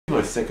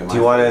always sick of my Do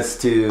you want us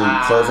to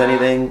close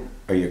anything?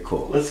 Or you're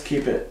cool? Let's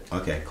keep it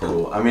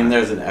cool. I mean,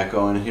 there's an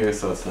echo in here,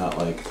 so it's not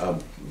like a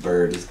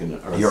bird is gonna.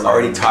 Or You're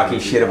already talking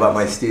shit about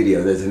my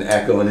studio. There's an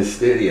echo in the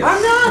studio.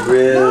 I'm not.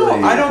 Really?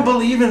 No, I don't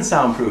believe in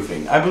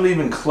soundproofing. I believe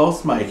in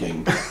close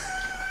miking.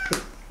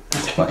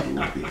 Just fucking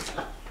with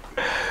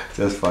you.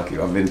 Just fuck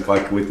you. I've been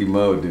fucking with you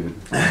mode, dude.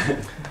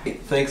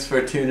 Thanks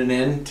for tuning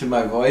in to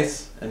my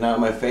voice and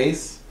not my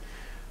face.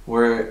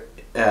 We're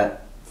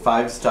at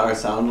 5 Star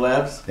Sound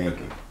Labs. Thank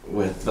you.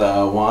 With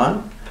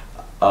Juan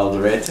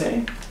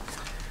Alderete,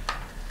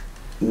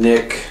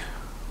 Nick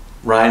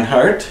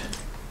Reinhart,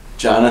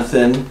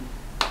 Jonathan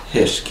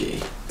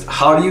Hischke.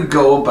 How do you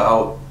go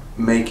about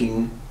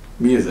making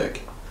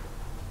music?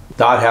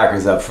 Dot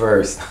Hacker's up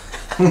first.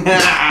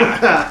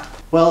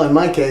 Well, in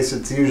my case,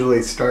 it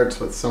usually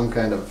starts with some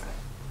kind of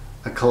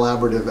a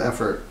collaborative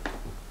effort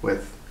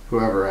with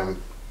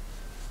whoever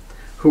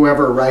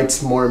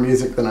writes more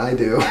music than I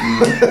do.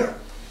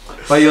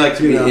 But you like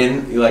to be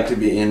in. You like to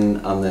be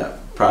in on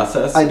that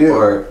process. I do.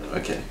 Or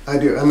okay. I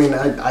do. I mean,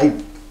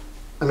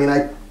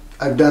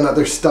 I've done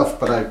other stuff,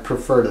 but I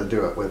prefer to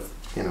do it with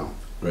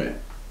right.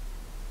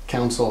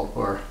 counsel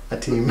or a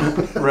team.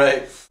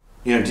 Right.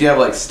 Do you have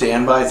like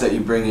standbys that you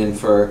bring in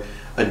for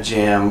a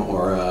jam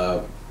or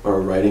a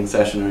writing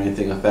session or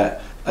anything like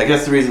that? I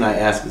guess the reason I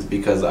ask is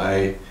because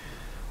I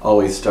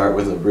always start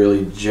with a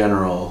really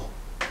general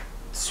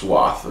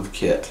swath of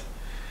kit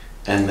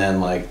and then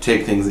like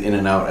take things in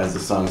and out as the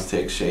songs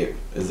take shape.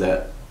 Is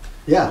that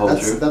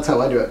that's how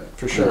I do it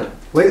for sure. Yeah.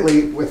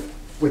 Lately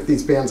with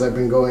these bands I've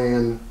been going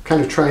in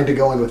kind of trying to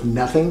go in with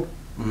nothing.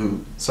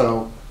 Mm-hmm.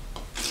 So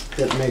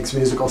it makes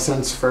musical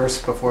sense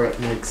first before it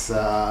makes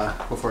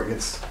before it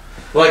gets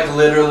like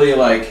literally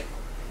like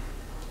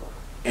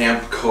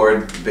amp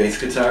chord bass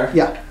guitar.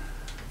 Yeah,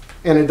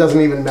 and it doesn't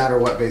even matter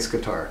what bass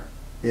guitar.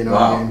 You know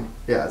wow. what I mean?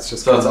 Yeah, it's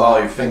just so it's all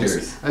your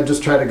fingers. I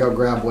just try to go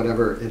grab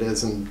whatever it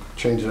is and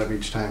change it up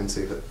each time and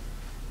see if it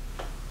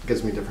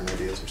gives me different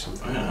ideas or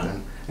something. Yeah.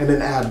 And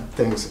then add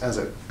things as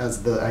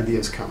the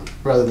ideas come,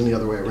 rather than the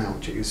other way around,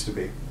 which it used to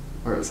be,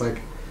 where it's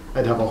like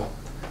I'd have an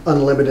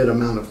unlimited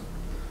amount of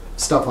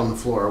stuff on the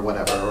floor or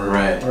whatever,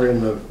 or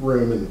in the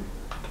room,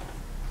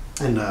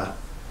 and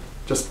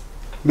just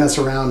mess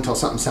around until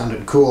something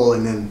sounded cool,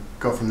 and then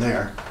go from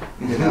there,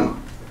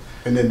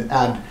 and then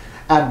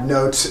add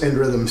notes and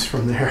rhythms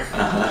from there.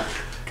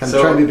 Kind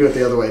of trying to do it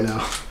the other way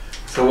now.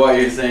 So what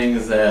you're saying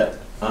is that,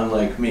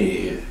 unlike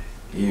me,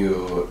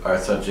 you are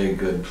such a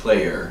good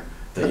player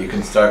that you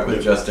can start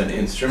with just an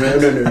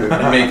instrument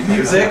and make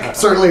music?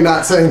 Certainly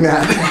not saying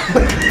that.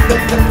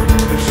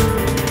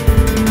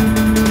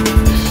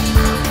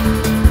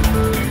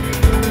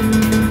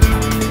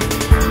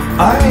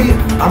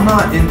 I'm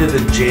not into the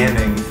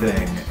jamming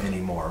thing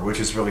anymore, which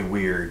is really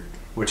weird.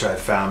 Which I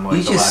found like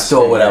you just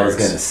stole what I was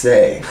gonna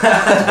say.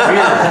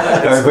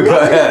 Weird. But go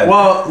ahead.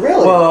 Well,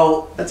 really?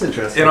 Well, that's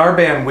interesting. In our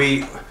band,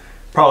 we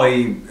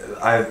probably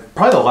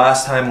the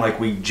last time like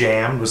we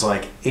jammed was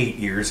like 8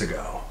 years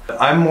ago.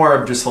 I'm more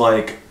of just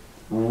like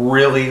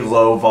really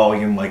low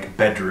volume like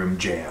bedroom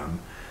jam,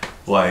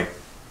 like,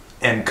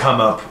 and come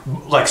up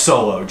like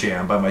solo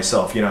jam by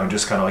myself, and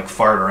just kind of like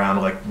fart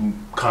around like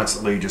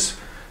constantly just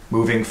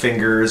moving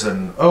fingers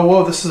and oh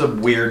whoa, this is a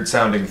weird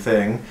sounding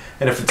thing.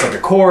 And if it's like a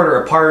chord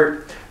or a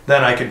part,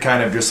 then I could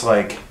kind of just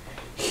like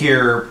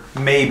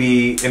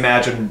maybe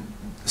imagine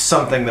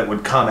something that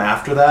would come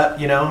after that,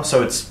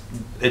 So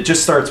it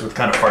just starts with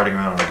kind of farting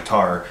around on a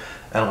guitar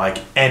and like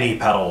any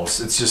pedals.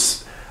 It's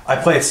just I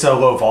play it so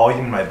low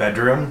volume in my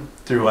bedroom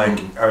through like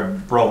a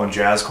Roland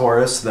jazz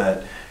chorus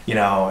that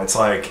it's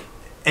like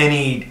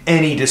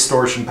any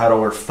distortion pedal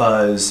or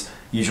fuzz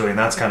usually, and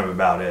that's kind of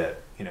about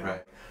it.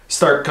 Right.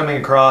 Start coming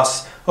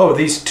across, oh,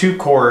 these 2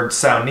 chords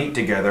sound neat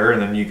together,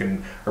 and then you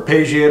can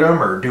arpeggiate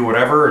them or do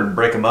whatever and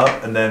break them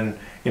up, and then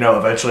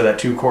eventually that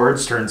 2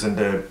 chords turns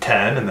into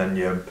 10, and then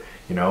you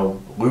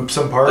loop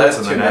some parts.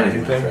 That's and then add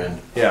anything. My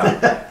friend.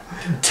 Yeah.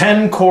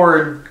 10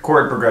 chord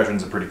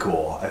progressions are pretty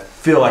cool. I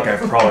feel like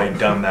I've probably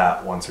done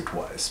that once or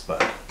twice,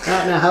 but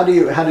now how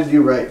did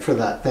you write for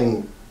that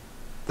thing,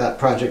 that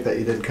project that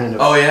you did kind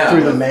of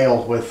through the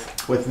mail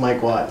with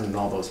Mike Watt and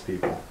all those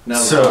people?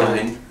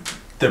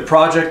 The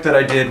project that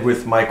I did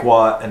with Mike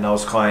Watt and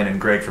Nels Klein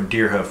and Greg from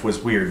Deerhoof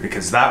was weird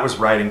because that was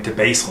writing to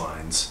bass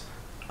lines.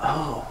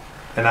 Oh.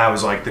 And that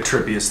was like the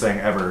trippiest thing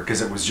ever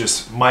because it was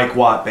just Mike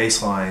Watt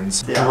bass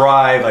lines,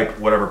 dry like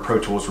whatever Pro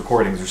Tools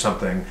recordings or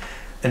something.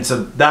 And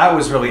so that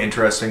was really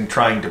interesting,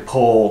 trying to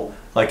pull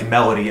like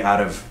melody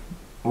out of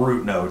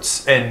root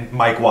notes and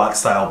Mike Watt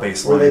style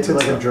bass lines. Were they to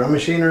like a drum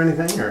machine or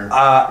anything, or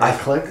a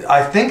click?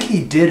 I think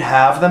he did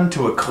have them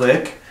to a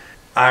click.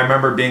 I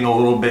remember being a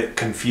little bit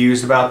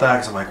confused about that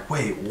because I'm like,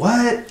 wait,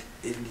 what?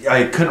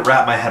 I couldn't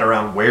wrap my head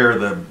around where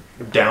the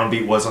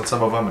downbeat was on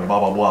some of them and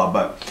blah, blah, blah.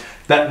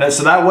 But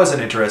so that was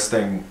an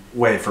interesting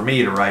way for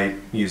me to write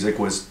music,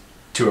 was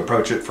to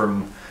approach it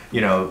from,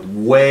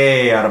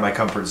 way out of my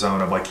comfort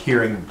zone of like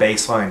hearing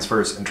bass lines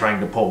first and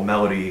trying to pull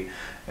melody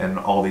and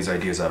all these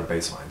ideas out of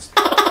bass lines.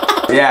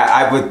 Yeah,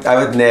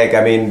 I would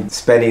Nick,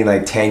 spending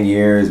like 10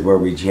 years where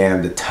we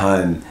jammed a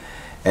ton,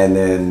 And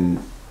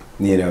then,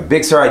 you know,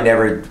 Big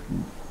Sur,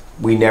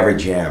 we never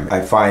jam.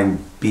 I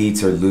find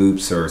beats or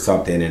loops or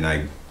something and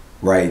I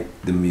write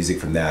the music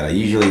from that. I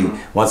usually,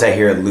 once I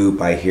hear it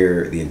loop, I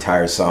hear the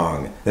entire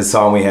song. This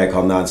song we had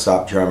called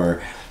Nonstop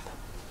Drummer,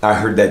 I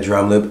heard that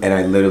drum loop and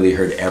I literally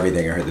heard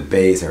everything. I heard the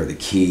bass, I heard the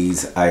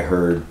keys, I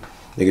heard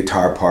the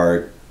guitar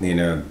part, you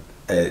know.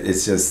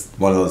 It's just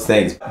one of those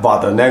things.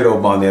 Vato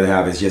Negro, on the other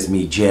half, is just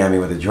me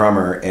jamming with a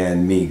drummer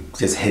and me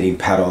just hitting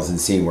pedals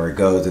and seeing where it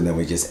goes, and then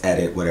we just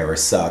edit whatever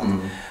sucked.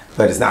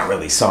 But it's not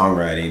really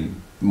songwriting.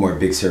 More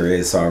Big Sur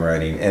is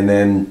songwriting. And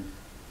then,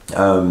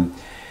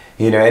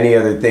 you know, any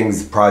other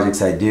things,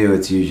 projects I do,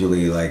 it's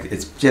usually like,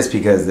 it's just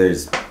because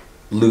there's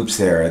loops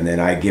there, and then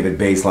I give it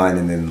bass line,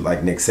 and then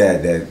like Nick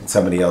said, that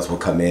somebody else will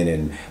come in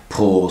and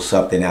pull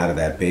something out of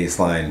that bass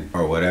line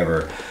or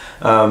whatever.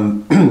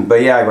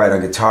 But yeah, I write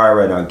on guitar, I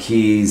write on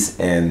keys,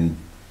 and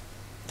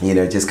you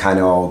know, it just kind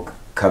of all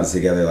comes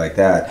together like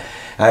that.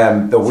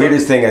 The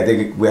weirdest thing I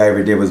think I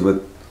ever did was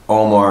with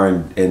Omar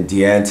and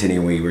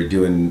D'Antoni. We were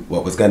doing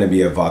what was going to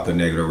be a Vato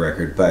Negro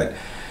record, but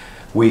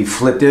we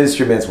flipped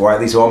instruments, or at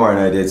least Omar and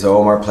I did. So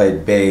Omar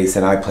played bass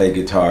and I played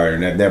guitar,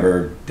 and I've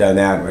never done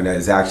that, and it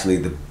was actually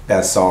the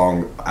best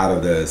song out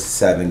of the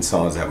 7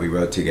 songs that we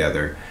wrote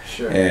together.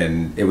 Sure.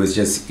 And it was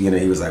just, you know,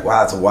 he was like,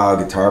 wow, it's a wild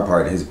guitar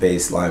part. His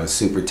bass line was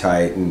super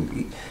tight,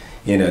 and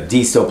you know,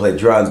 D still played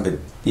drums, but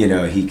you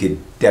know, he could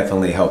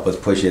definitely help us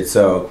push it.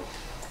 So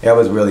that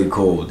was really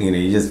cool. You know,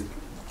 you just,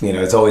 you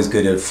know, it's always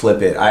good to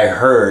flip it. I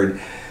heard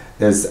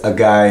there's a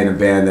guy in a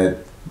band that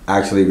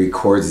actually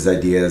records his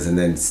ideas and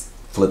then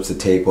flips the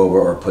tape over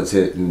or puts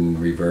it in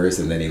reverse,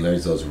 and then he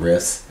learns those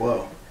riffs.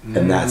 Whoa.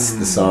 And that's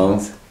the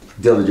songs.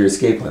 Dillinger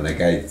Escape Plan, that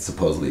guy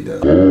supposedly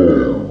does.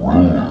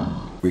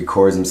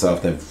 Records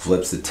himself, then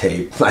flips the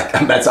tape. Like,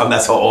 that's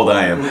how old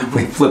I am.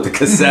 We flip the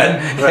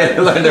cassette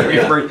and learn the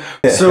reverse.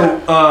 So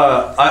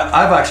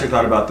I've actually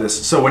thought about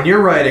this. So when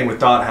you're writing with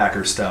Dot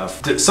Hacker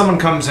stuff, someone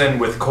comes in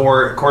with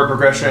chord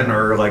progression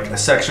or like a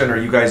section, or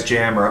you guys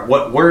jam, or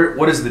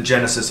what is the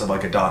genesis of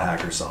like a Dot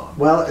Hacker song?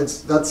 Well,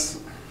 it's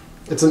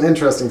an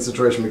interesting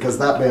situation because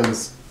that band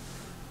is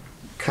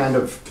kind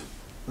of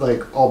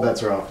like all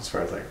bets are off as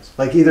far as that goes.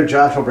 Like either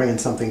Josh will bring in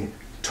something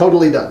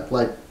totally done,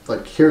 like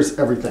here's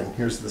everything,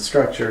 here's the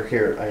structure,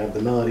 here I have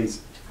the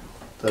melodies,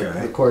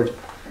 the chords,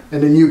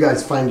 and then you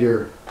guys find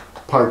your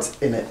parts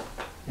in it,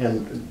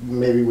 and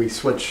maybe we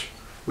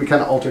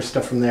kind of alter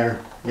stuff from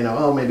there. You know,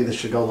 oh, maybe this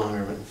should go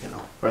longer, but you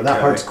know, or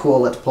that part's cool,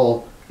 let's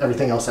pull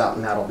everything else out,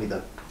 and that'll be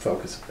the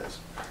focus of this.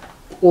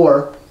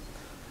 Or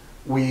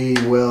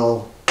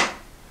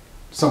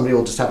somebody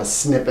will just have a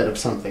snippet of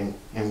something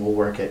and we'll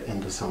work it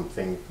into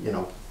something, you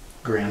know,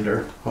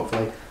 grander,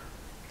 hopefully.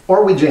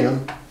 Or we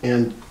jam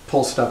and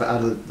pull stuff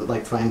out of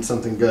like find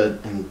something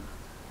good and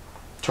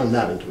turn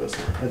that into a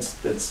song.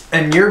 It's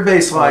and your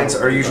bass lines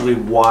are usually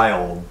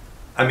wild.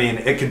 I mean,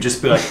 it could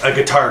just be like a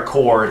guitar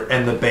chord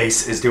and the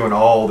bass is doing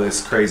all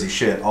this crazy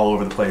shit all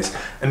over the place.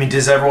 I mean,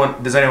 does anyone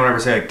ever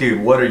say like,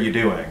 dude, what are you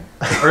doing?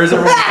 Or is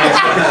everyone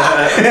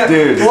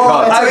dude, it's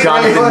called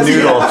Jonathan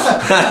Noodle.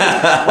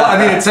 Well, I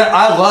mean,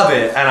 I love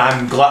it, and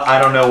I'm glad. I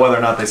don't know whether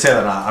or not they say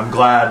that or not. I'm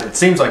glad. It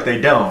seems like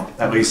they don't,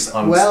 at least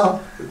on.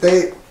 Well,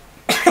 they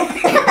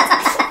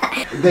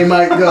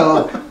might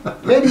go,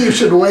 maybe you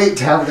should wait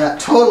to have that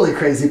totally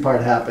crazy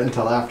part happen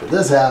until after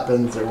this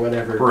happens or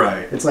whatever.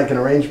 Right. It's like an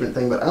arrangement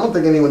thing, but I don't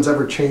think anyone's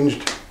ever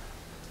changed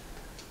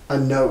a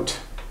note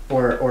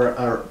or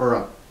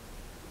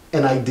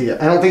an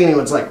idea. I don't think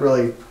anyone's like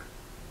really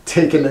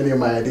taken any of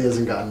my ideas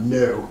and gone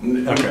no.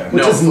 Okay.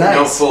 Which is nice.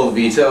 No full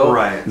veto.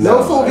 Right.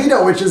 No full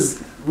veto, which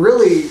is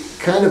really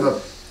kind of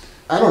a,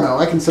 I don't know,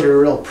 I consider a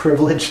real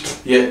privileged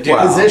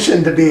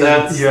position to be in.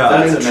 That's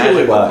a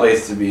magical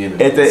place to be in.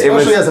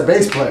 Especially as a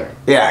bass player.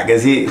 Yeah,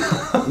 because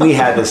we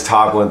had this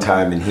talk one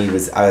time, and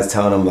I was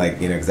telling him, like,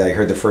 you know, because I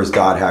heard the first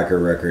Dot Hacker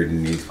record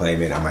and he was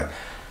playing it, I'm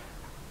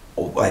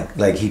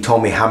like he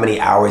told me how many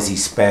hours he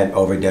spent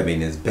overdubbing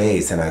his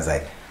bass, and I was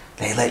like,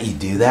 they let you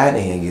do that?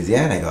 And he goes,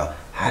 yeah, and I go,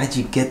 how did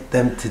you get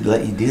them to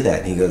let you do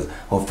that? And he goes,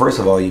 well, first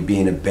of all, you be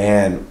in a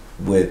band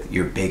with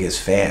your biggest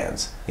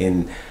fans.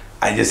 And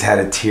I just had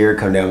a tear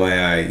come down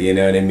my eye, you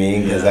know what I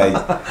mean? Because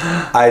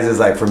I just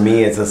like, for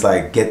me, it's just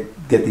like, get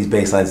these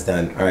bass lines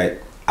done, all right,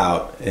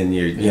 out, and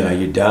you know,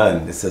 you're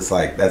done. It's just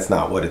like, that's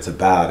not what it's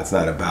about. It's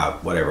not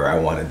about whatever I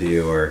want to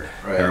do or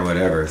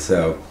whatever.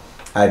 So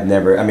I've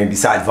never, I mean,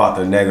 besides Vato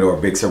Negro or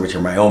Big Sur, which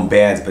are my own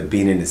bands, but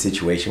being in a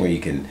situation where you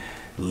can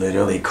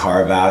literally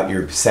carve out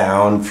your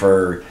sound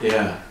for,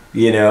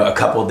 you know, a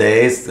couple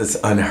days, it's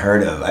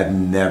unheard of. I've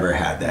never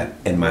had that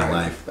in my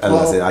life,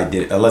 unless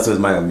it was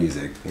my own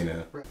music, you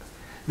know.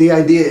 The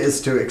idea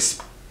is to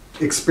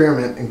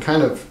experiment and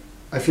kind of,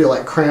 I feel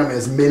like, cram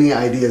as many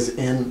ideas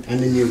in, and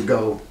then you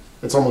go,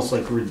 it's almost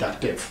like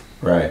reductive.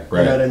 Right. You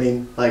know what I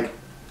mean? Like,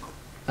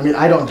 I mean,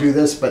 I don't do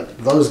this, but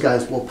those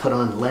guys will put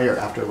on layer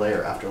after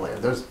layer after layer.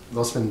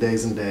 They'll spend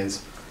days and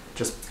days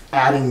just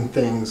adding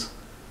things.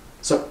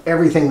 So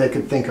everything they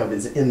could think of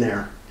is in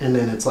there. And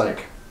then it's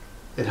like,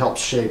 it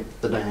helps shape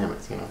the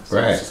dynamics, you know. So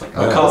Right. It's just like,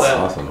 I'll call that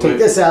awesome. take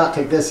this out,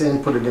 take this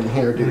in, put it in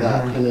here, do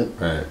that, and it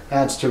Right.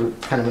 adds to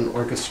kind of an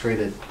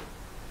orchestrated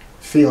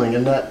feeling.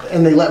 And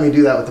they let me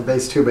do that with the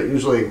bass too, but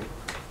usually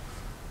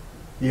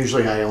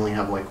I only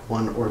have like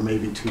 1 or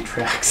maybe 2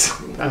 tracks.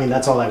 I mean,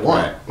 that's all I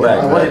want. Right. You know,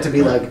 Right, I want it right, to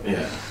be right. like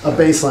Yeah. a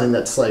bass line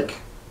that's like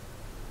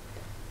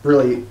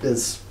really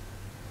is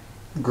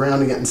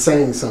grounding it and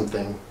saying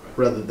something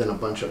rather than a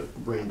bunch of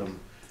random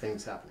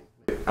things happening.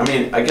 I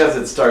mean, I guess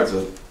it starts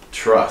with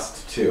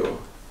trust too.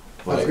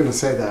 I was gonna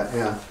say that,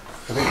 yeah.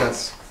 I think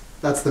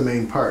that's the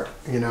main part,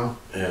 you know?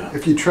 Yeah.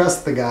 If you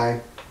trust the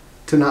guy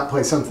to not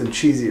play something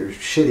cheesy or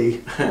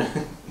shitty,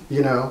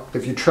 you know,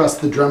 if you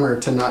trust the drummer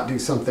to not do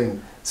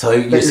something. So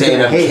you're you're saying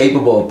gonna I'm hate.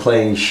 capable of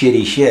playing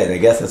shitty shit. I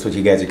guess that's what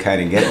you guys are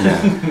kind of getting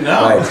at.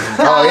 No. Like,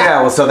 oh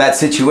yeah, well, so that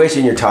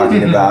situation you're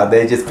talking about,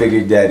 they just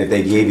figured that if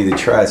they gave you the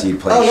trust, you'd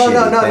play Oh, no, shitty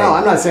no, no, thing. no.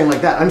 I'm not saying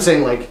like that. I'm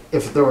saying like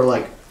if there were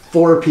like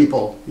 4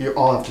 people, you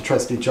all have to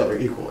trust each other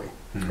equally.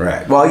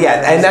 Right. Well,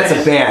 yeah, and that's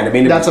a band. I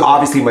mean, That's a-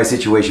 obviously my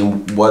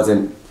situation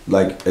wasn't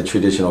like a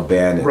traditional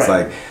band. It's Right.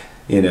 like,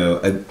 you know,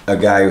 a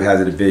guy who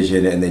has a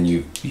vision, and then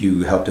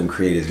you helped him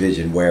create his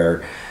vision.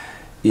 Where,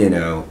 you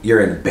know,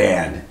 you're in a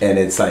band, and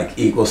it's like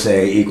equal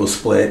say, equal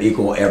split,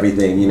 equal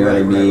everything. You know what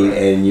I Right, mean? right.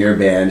 And your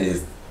band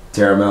is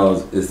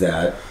Caramel is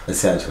that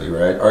essentially,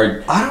 right?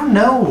 Or I don't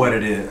know what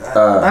it is.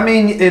 I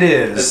mean, it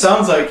is. It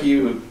sounds like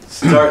you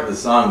start the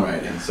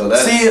songwriting, so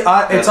that's See,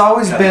 it's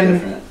always kinda been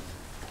different.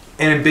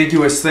 an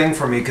ambiguous thing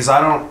for me because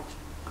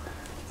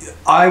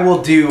I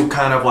will do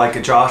kind of like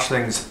a Josh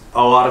things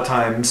a lot of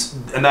times,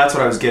 and that's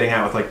what I was getting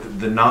at with like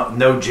the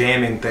no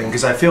jamming thing,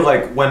 because I feel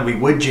like when we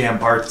would jam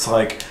parts,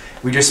 like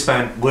we just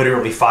spent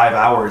literally 5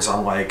 hours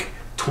on like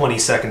 20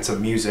 seconds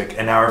of music,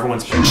 and now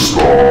everyone's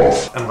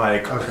and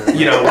like,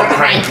 you know, we're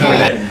cranking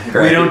with it.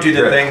 We don't do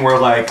the thing where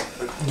like,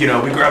 you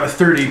know, we grab a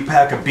 30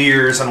 pack of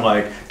beers and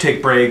like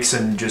take breaks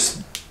and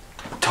just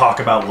talk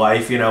about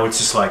life, you know. It's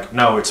just like,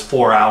 no, it's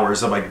 4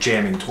 hours of like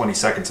jamming 20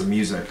 seconds of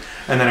music,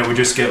 and then it would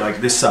just get like,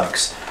 this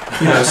sucks,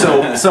 you know.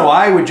 So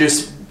I would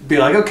just be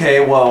like,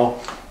 okay,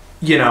 well,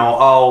 you know,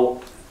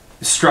 I'll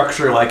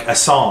structure like a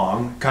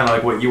song, kind of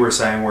like what you were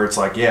saying, where it's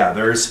like, yeah,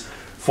 there's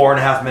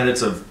 4.5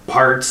 minutes of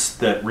parts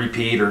that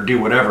repeat or do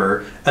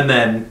whatever, and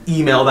then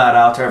email that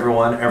out to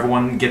everyone.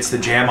 Everyone gets to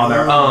jam on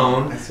their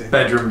own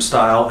bedroom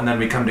style, and then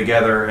we come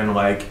together and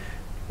like,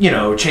 you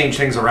know, change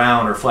things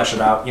around or flesh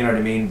it out, you know what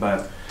I mean?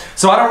 But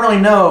so I don't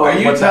really know. Are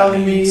you what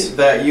telling that me means.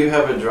 that you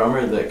have a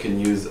drummer that can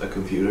use a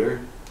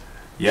computer?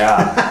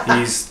 Yeah,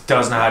 he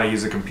does know how to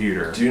use a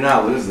computer. Do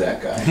not lose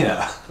that guy.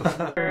 Yeah.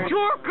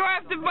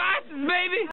 Dwarfcraft devices, baby!